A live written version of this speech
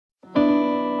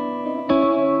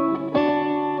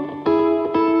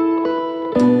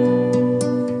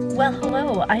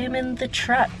so I am in the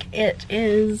truck. It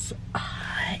is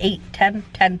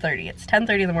 10:30. It's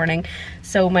 10:30 in the morning.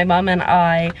 So my mom and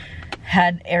I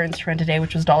had errands to run today,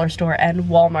 which was dollar store and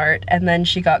Walmart, and then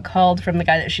she got called from the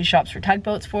guy that she shops for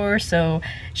tugboats for, so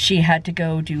she had to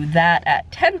go do that at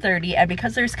 10:30, and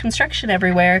because there's construction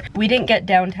everywhere, we didn't get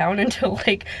downtown until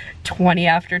like 20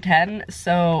 after 10,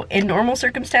 so in normal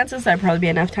circumstances that'd probably be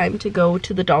enough time to go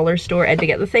to the dollar store and to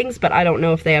get the things, but I don't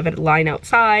know if they have a line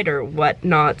outside or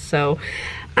whatnot, so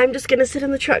I'm just gonna sit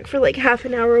in the truck for like half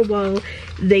an hour while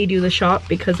they do the shop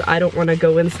because I don't want to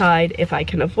go inside if I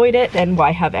can avoid it, and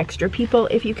why have extra people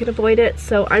if you can avoid it.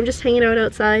 So I'm just hanging out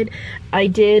outside. I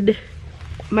did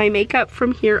my makeup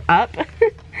from here up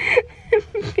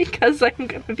because I'm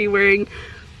gonna be wearing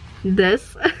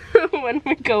this when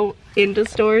we go into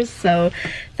stores, so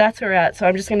that's where we're at. So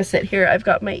I'm just gonna sit here. I've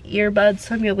got my earbuds,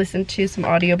 so I'm gonna listen to some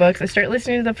audiobooks. I started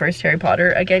listening to the first Harry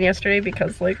Potter again yesterday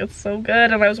because like it's so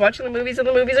good, and I was watching the movies and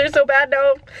the movies are so bad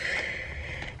now.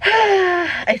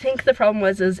 I think the problem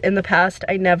was is in the past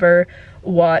I never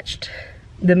watched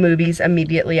the movies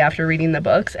immediately after reading the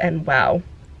books, and wow.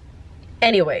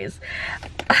 Anyways,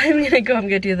 I'm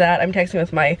gonna do that. I'm texting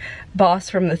with my boss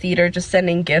from the theater, just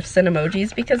sending gifts and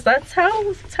emojis because that's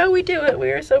how we do it. We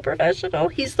are so professional.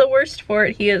 He's the worst for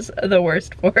it. He is the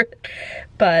worst for it.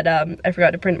 But I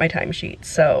forgot to print my timesheet,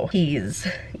 so he's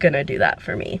gonna do that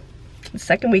for me.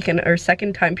 Second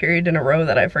time period in a row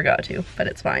that I forgot to, but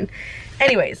it's fine.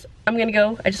 Anyways, I'm gonna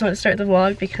go. I just want to start the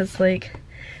vlog because like,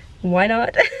 why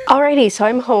not? Alrighty, so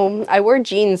I'm home. I wore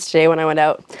jeans today when I went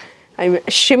out. I'm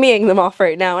shimmying them off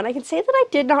right now, and I can say that I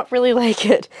did not really like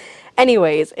it.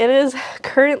 Anyways, it is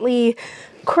currently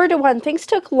 1:15. Things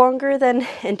took longer than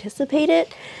anticipated.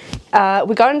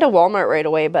 We got into Walmart right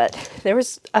away, but there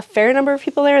was a fair number of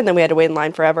people there, and then we had to wait in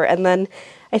line forever. And then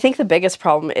I think the biggest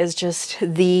problem is just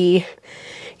the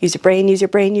use your brain,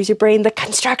 the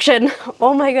construction.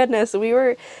 Oh my goodness,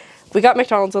 we got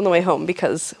McDonald's on the way home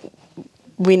because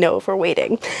we know if we're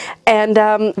waiting, and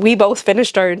we both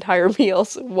finished our entire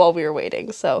meals while we were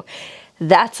waiting, so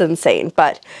that's insane.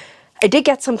 But I did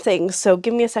get some things, so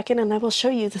give me a second and I will show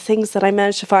you the things that I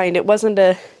managed to find. It wasn't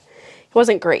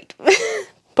great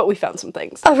but we found some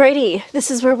things. Alrighty,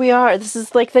 this is where we are. This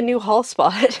is like the new haul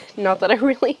spot. Not that I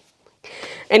really...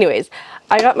 Anyways,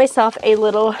 I got myself a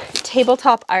little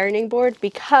tabletop ironing board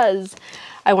because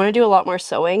I want to do a lot more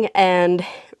sewing, and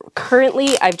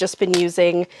currently I've just been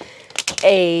using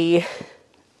a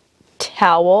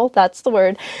towel, that's the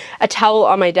word, a towel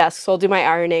on my desk. So I'll do my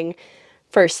ironing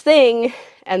first thing,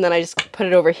 and then I just put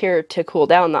it over here to cool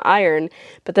down the iron.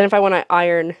 But then if I want to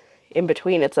iron in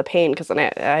between, it's a pain because then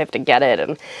I have to get it,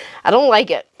 and I don't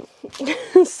like it.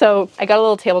 So I got a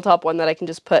little tabletop one that I can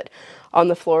just put on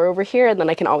the floor over here, and then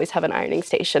I can always have an ironing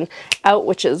station out,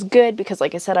 which is good because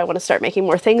like I said, I want to start making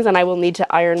more things, and I will need to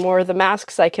iron more of the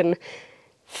masks. I can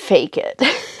fake it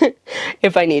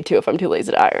if I need to, if I'm too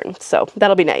lazy to iron. So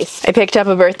that'll be nice. I picked up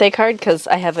a birthday card because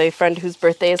I have a friend whose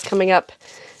birthday is coming up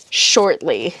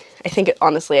shortly.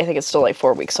 Honestly, I think it's still like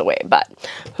 4 weeks away, but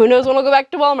who knows when I'll go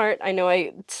back to Walmart. I know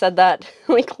I said that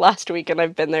like last week and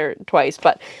I've been there twice,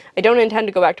 but I don't intend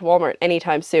to go back to Walmart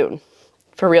anytime soon.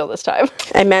 For real this time.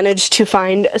 I managed to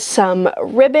find some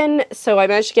ribbon, so I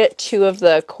managed to get 2 of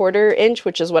the 1/4 inch,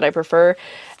 which is what I prefer,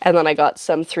 and then I got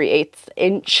some 3/8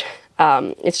 inch.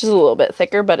 It's just a little bit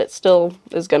thicker, but it still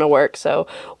is gonna work. So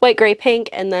white, gray,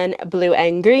 pink, and then blue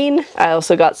and green. I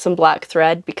also got some black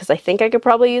thread because I think I could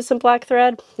probably use some black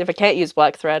thread. If I can't use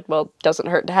black thread, well, it doesn't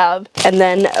hurt to have. And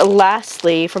then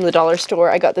lastly, from the dollar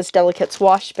store, I got this Delicates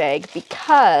wash bag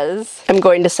because I'm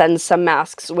going to send some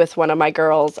masks with one of my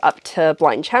girls up to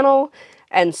Blind Channel.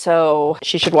 And so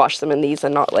she should wash them in these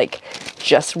and not like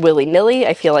just willy-nilly.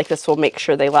 I feel like this will make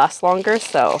sure they last longer.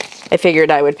 So I figured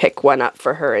I would pick one up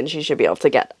for her and she should be able to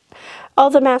get all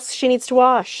the masks she needs to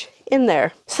wash in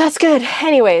there. So that's good.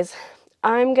 Anyways,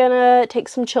 I'm gonna take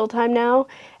some chill time now,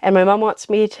 and my mom wants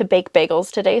me to bake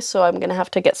bagels today, so I'm gonna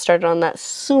have to get started on that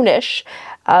soonish.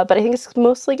 But I think it's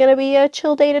mostly gonna be a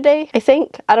chill day today, I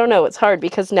think. I don't know, it's hard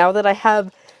because now that I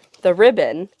have the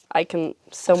ribbon, I can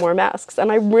sew more masks,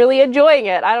 and I'm really enjoying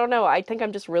it. I don't know, I think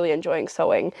I'm just really enjoying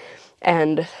sewing.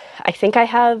 And I think I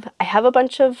have a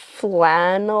bunch of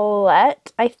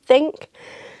flannelette, I think.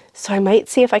 So I might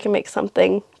see if I can make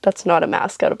something that's not a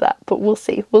mask out of that, but we'll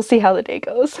see. We'll see how the day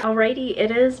goes. Alrighty,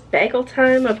 it is bagel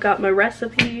time. I've got my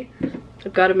recipe.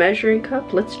 I've got a measuring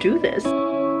cup. Let's do this.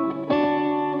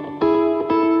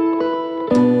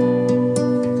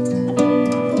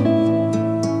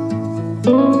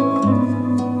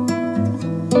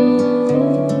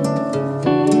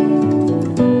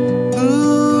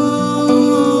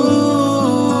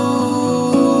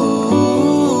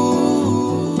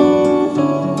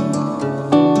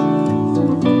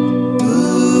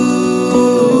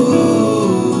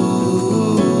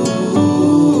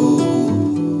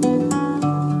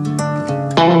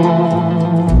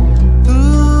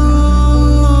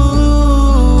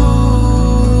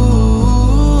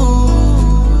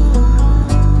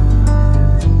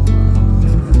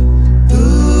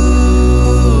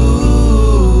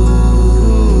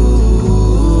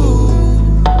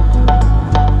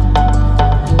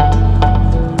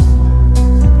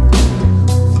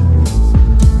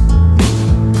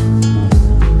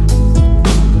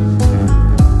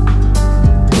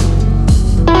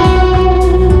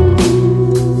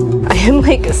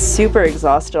 super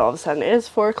exhausted all of a sudden. It is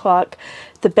 4 o'clock.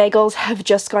 The bagels have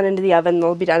just gone into the oven.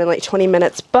 They'll be done in like 20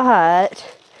 minutes, but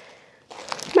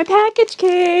my package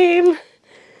came. What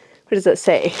does it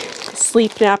say?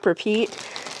 Sleep, nap, repeat.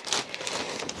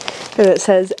 And it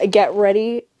says, get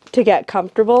ready to get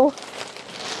comfortable.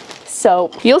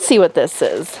 So you'll see what this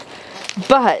is.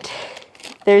 But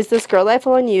there's this girl I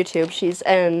follow on YouTube. She's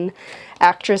an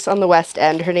actress on the West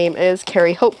End. Her name is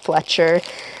Carrie Hope Fletcher.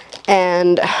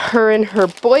 And her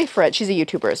boyfriend, she's a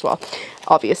YouTuber as well,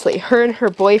 obviously. Her and her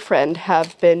boyfriend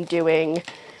have been doing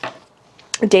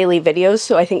daily videos,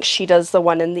 so I think she does the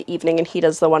one in the evening and he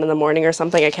does the one in the morning or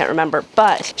something, I can't remember.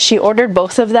 But she ordered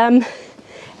both of them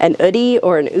an hoodie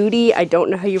or an oodie, I don't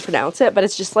know how you pronounce it, but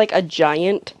it's just like a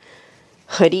giant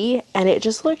hoodie, and it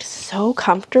just looked so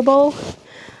comfortable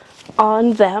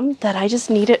on them that I just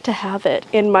needed to have it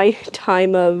in my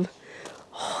time of,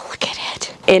 oh, look at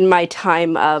it, in my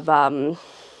time of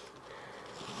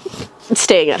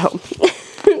staying at home.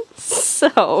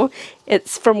 So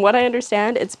it's, from what I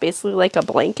understand, it's basically like a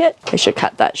blanket. I should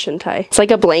cut that, shouldn't I? It's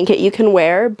like a blanket you can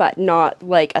wear, but not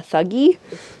like a thuggy.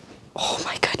 Oh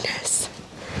my goodness.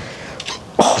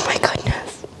 Oh my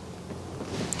goodness.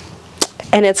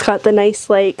 And it's got the nice,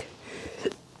 like,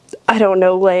 I don't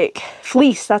know, like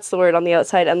fleece, that's the word, on the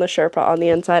outside, and the Sherpa on the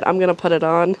inside. I'm gonna put it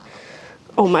on.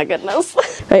 Oh my goodness.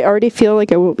 I already feel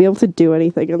like I won't be able to do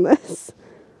anything in this.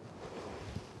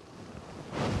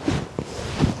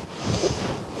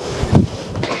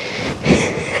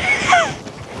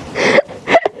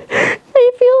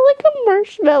 I feel like a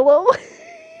marshmallow. Look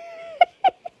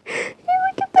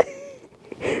at that.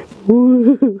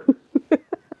 Woo.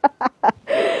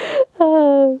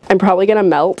 I'm probably gonna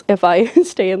melt if I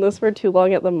stay in this for too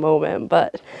long at the moment,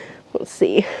 but we'll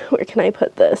see. Where can I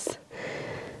put this?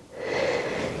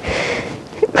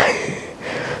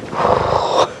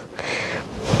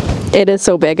 It is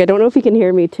so big. I don't know if you can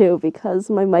hear me too because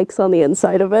my mic's on the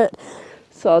inside of it.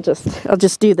 So I'll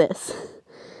just do this.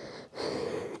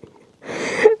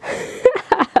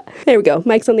 There we go.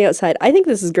 Mic's on the outside. I think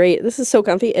this is great. This is so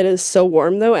comfy. It is so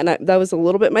warm though, and that was a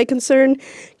little bit my concern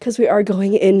because we are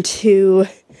going into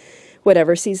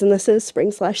whatever season this is,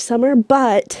 spring/summer,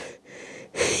 but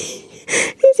my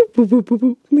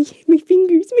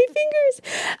fingers.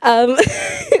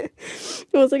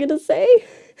 What was I gonna say?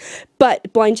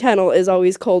 But Blind Channel is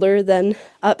always colder than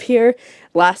up here.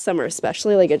 Last summer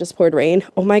especially, like, it just poured rain.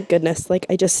 Oh my goodness, like,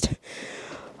 it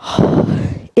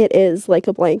is like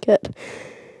a blanket.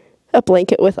 A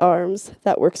blanket with arms.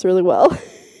 That works really well.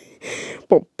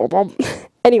 Boom, boom, boom.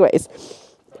 Anyways,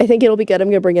 I think it'll be good. I'm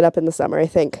gonna bring it up in the summer, I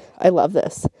think. I love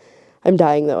this. I'm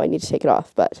dying though, I need to take it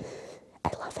off, but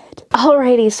I love it.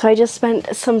 Alrighty, so I just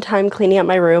spent some time cleaning up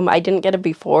my room. I didn't get it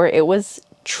before. It was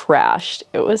trashed.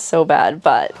 It was so bad,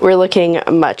 but we're looking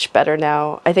much better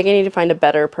now. I think I need to find a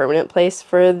better permanent place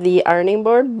for the ironing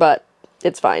board, but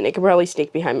it's fine. It can probably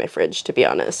sneak behind my fridge, to be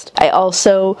honest. I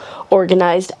also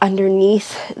organized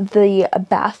underneath the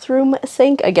bathroom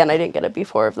sink. Again, I didn't get it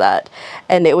before of that.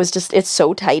 And it was just, it's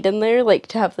so tight in there, like,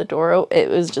 to have the door out, it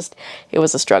was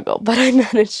a struggle. But I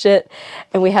managed it.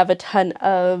 And we have a ton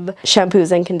of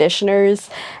shampoos and conditioners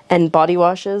and body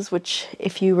washes, which,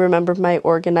 if you remember my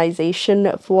organization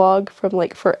vlog from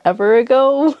like forever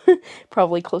ago,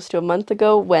 probably close to a month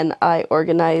ago, when I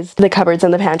organized the cupboards in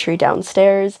the pantry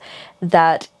downstairs,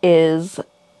 that is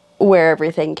where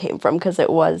everything came from, because it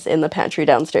was in the pantry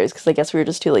downstairs, because I guess we were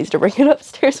just too lazy to bring it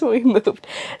upstairs when we moved.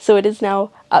 So it is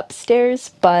now upstairs,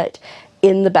 but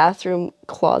in the bathroom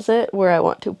closet where I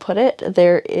want to put it,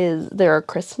 there are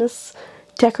Christmas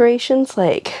decorations,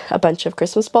 like a bunch of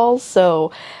Christmas balls,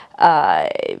 so I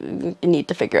need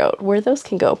to figure out where those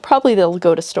can go. Probably they'll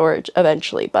go to storage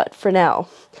eventually, but for now,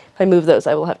 if I move those,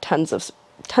 I will have tons of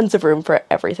room for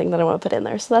everything that I want to put in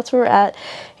there. So that's where we're at.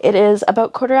 It is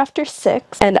about 6:15,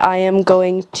 and I am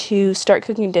going to start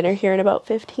cooking dinner here in about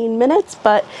 15 minutes,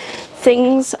 but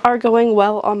things are going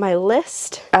well on my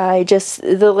list.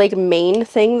 The like main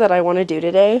thing that I want to do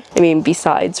today, I mean,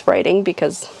 besides writing,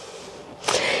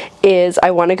 is I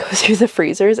want to go through the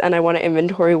freezers and I want to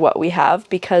inventory what we have,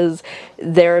 because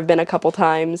there have been a couple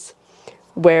times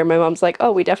where my mom's like,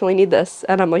 oh, we definitely need this,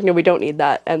 and I'm like, no, we don't need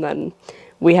that, and then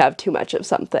we have too much of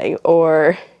something,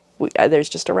 or there's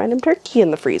just a random turkey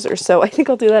in the freezer. So I think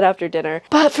I'll do that after dinner.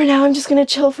 But for now, I'm just gonna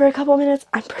chill for a couple minutes.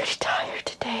 I'm pretty tired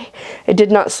today. I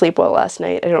did not sleep well last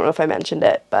night. I don't know if I mentioned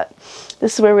it, but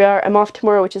this is where we are. I'm off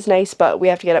tomorrow, which is nice, but we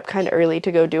have to get up kind of early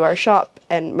to go do our shop,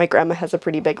 and my grandma has a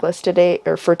pretty big list today,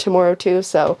 or for tomorrow too,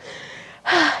 so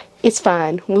It's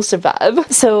fine, we'll survive.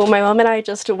 So my mom and I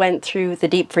just went through the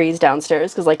deep freeze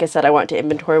downstairs because, like I said, I want to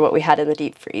inventory what we had in the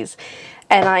deep freeze.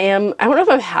 And I don't know if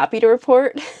I'm happy to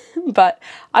report, but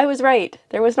I was right.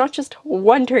 There was not just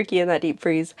one turkey in that deep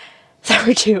freeze, there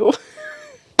were two.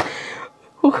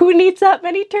 Who needs that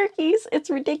many turkeys? It's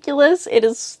ridiculous. It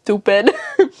is stupid.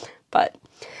 But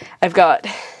I've got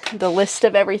the list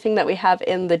of everything that we have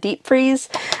in the deep freeze.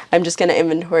 I'm just going to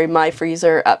inventory my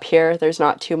freezer up here. There's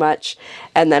not too much.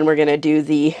 And then we're going to do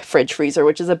the fridge freezer,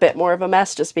 which is a bit more of a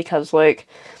mess just because, like,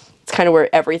 it's kind of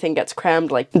where everything gets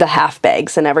crammed, like the half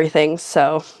bags and everything.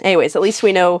 So anyways, at least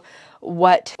we know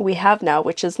what we have now,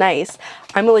 which is nice.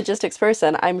 I'm a logistics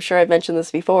person. I'm sure I've mentioned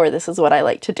this before. This is what I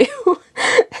like to do.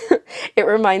 It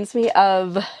reminds me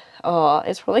of,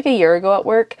 it's probably like a year ago at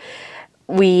work.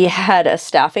 We had a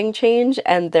staffing change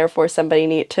and therefore somebody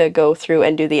needed to go through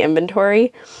and do the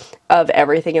inventory of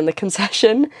everything in the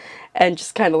concession and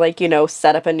just kind of like, you know,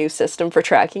 set up a new system for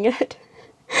tracking it.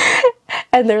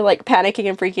 And they're like panicking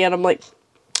and freaking out. I'm like,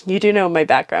 you do know my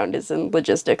background is in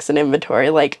logistics and inventory.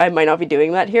 Like, I might not be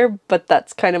doing that here, but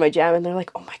that's kind of my jam. And they're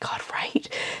like, oh my God, right.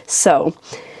 So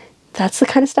that's the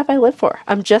kind of stuff I live for.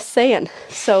 I'm just saying.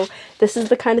 So this is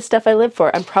the kind of stuff I live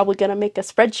for. I'm probably going to make a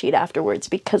spreadsheet afterwards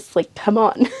because, like, come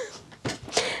on.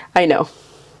 I know.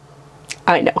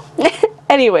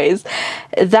 Anyways,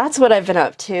 that's what I've been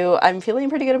up to. I'm feeling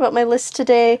pretty good about my list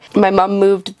today. My mom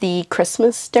moved the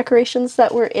Christmas decorations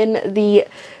that were in the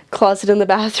closet in the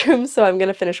bathroom, so I'm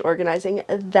gonna finish organizing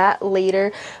that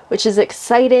later, which is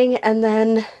exciting. And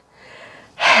then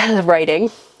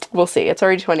writing. We'll see. It's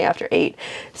already 20 after 8,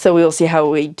 so we will see how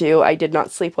we do. I did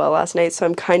not sleep well last night, so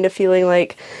I'm kind of feeling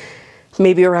like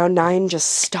maybe around 9 just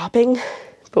stopping,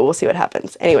 but we'll see what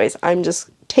happens. Anyways, I'm just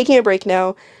taking a break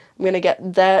now. I'm gonna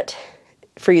get that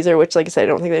freezer, which, like I said, I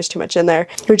don't think there's too much in there.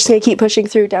 We're just gonna keep pushing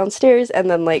through downstairs and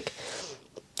then, like,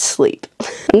 sleep.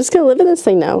 I'm just gonna live in this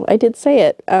thing now. I did say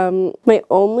it. My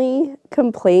only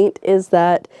complaint is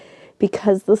that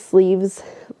because the sleeves,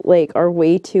 like, are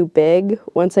way too big,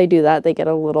 once I do that, they get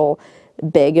a little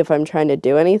big if I'm trying to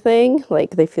do anything.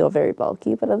 Like, they feel very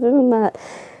bulky, but other than that,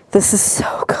 this is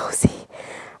so cozy.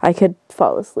 I could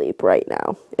fall asleep right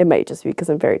now. It might just be because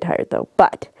I'm very tired, though,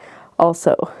 but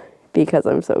also because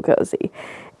I'm so cozy.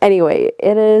 Anyway,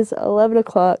 it is 11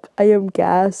 o'clock. I am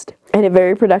gassed. I had a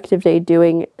very productive day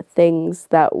doing things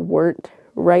that weren't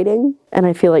writing, and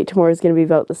I feel like tomorrow is going to be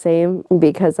about the same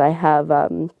because I have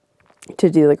to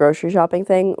do the grocery shopping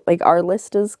thing. Like, our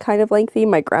list is kind of lengthy.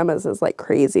 My grandma's is like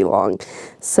crazy long,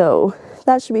 so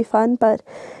that should be fun, but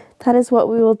that is what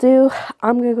we will do.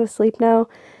 I'm gonna go sleep now.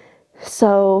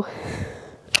 So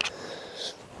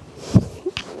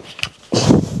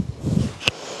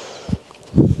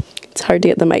it's hard to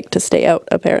get the mic to stay out,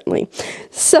 apparently.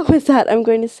 So with that, I'm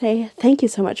going to say thank you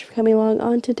so much for coming along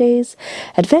on today's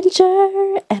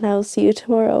adventure, and I'll see you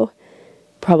tomorrow.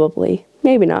 Probably.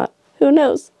 Maybe not. Who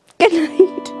knows? Good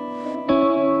night.